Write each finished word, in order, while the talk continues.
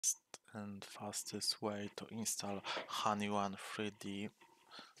and fastest way to install Hunyuan3D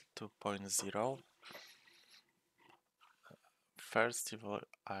 2.0. First of all,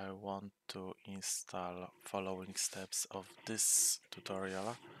 I want to install following steps of this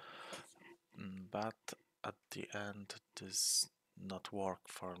tutorial, but at the end this not work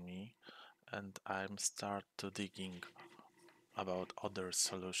for me, and I'm start to digging about other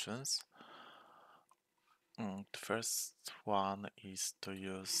solutions. The first one is to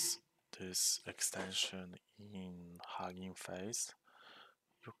use this extension in Hugging Face.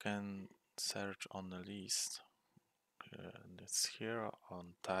 You can search on the list, and it's here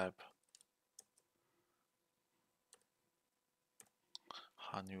on tab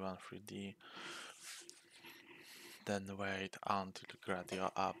Hunyuan3D, then wait until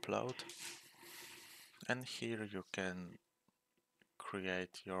gradual upload, and here you can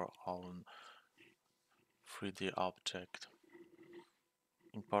create your own 3D object,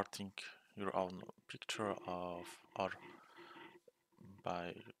 importing your own picture of or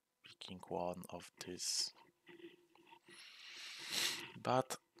by picking one of these.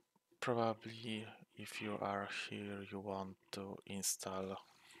 But probably if you are here you want to install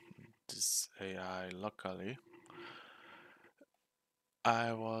this AI locally.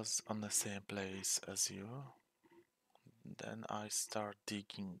 I was on the same place as you. Then I start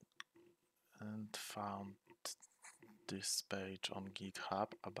digging and found this page on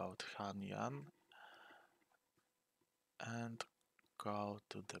GitHub about Hunyuan, and go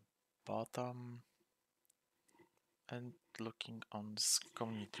to the bottom and looking on this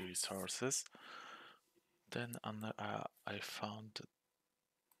community resources. Then I found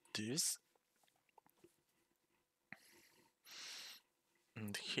this,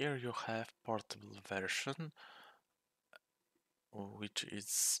 and here you have portable version, which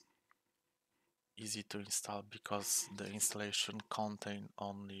is easy to install because the installation contain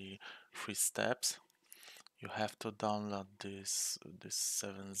only 3 steps. You have to download this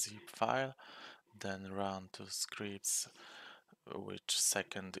 7-zip file, then run 2 scripts, which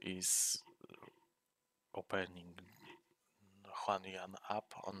second is opening Hunyuan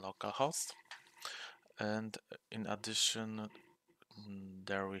app on localhost. And in addition,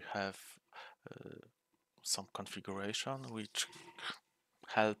 there we have some configuration which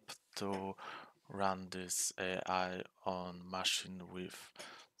help to run this AI on machine with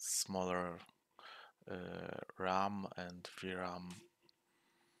smaller RAM and VRAM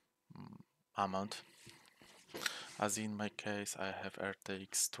amount. As in my case, I have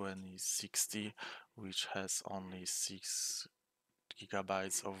RTX 2060, which has only 6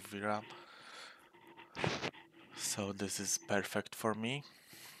 GB of VRAM, so this is perfect for me.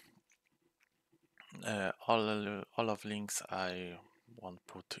 All of links I won't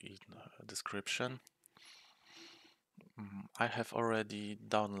put in description. I have already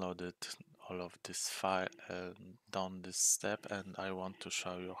downloaded all of this file and done this step, and I want to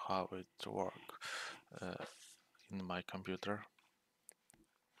show you how it works in my computer.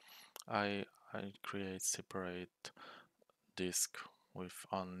 I create separate disk with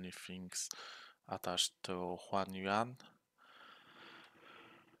only things attached to Hunyuan.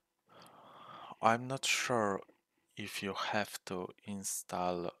 I'm not sure if you have to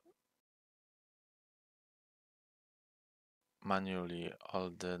install manually all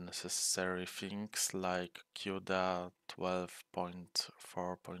the necessary things like CUDA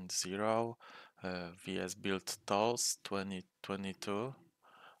 12.4.0, VS Build Tools 2022,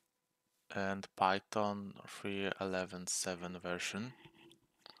 and Python 3.11.7 version.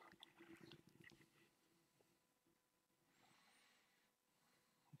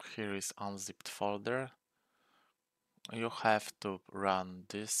 Here is unzipped folder. You have to run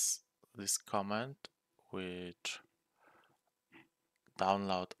this command, which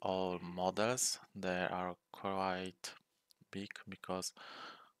download all models. They are quite big because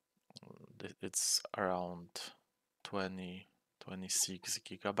it's around 26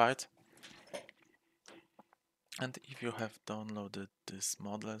 gigabytes. And if you have downloaded these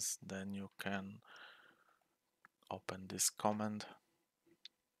models, then you can open this command.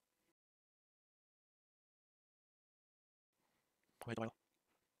 Wait a while.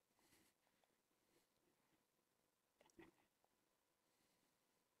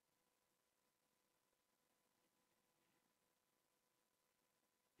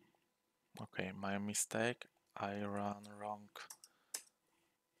 Okay, my mistake. I ran wrong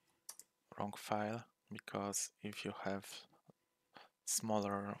file, because if you have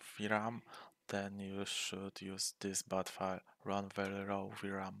smaller VRAM, then you should use this bad file, run very low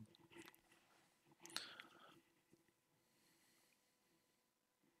VRAM.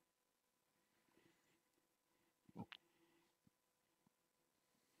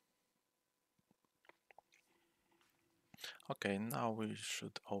 Okay, now we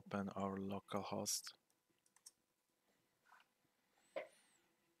should open our local host.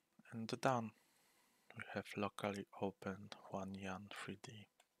 And done. We have locally opened Hunyuan3D.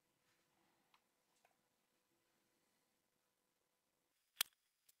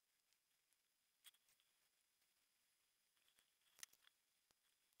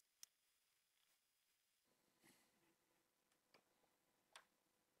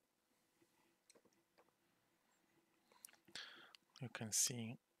 You can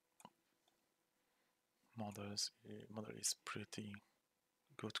see model is pretty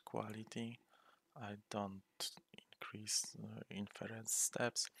good quality. I don't increase inference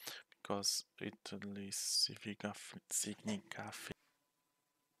steps because it is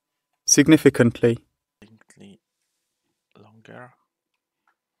significantly longer.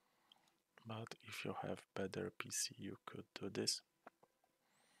 But if you have better PC, you could do this.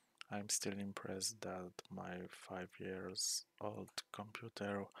 I'm still impressed that my 5 years old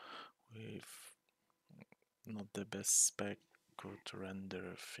computer with not the best spec could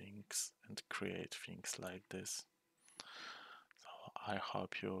render things and create things like this. So I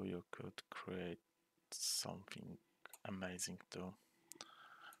hope you could create something amazing too.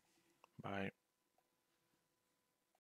 Bye.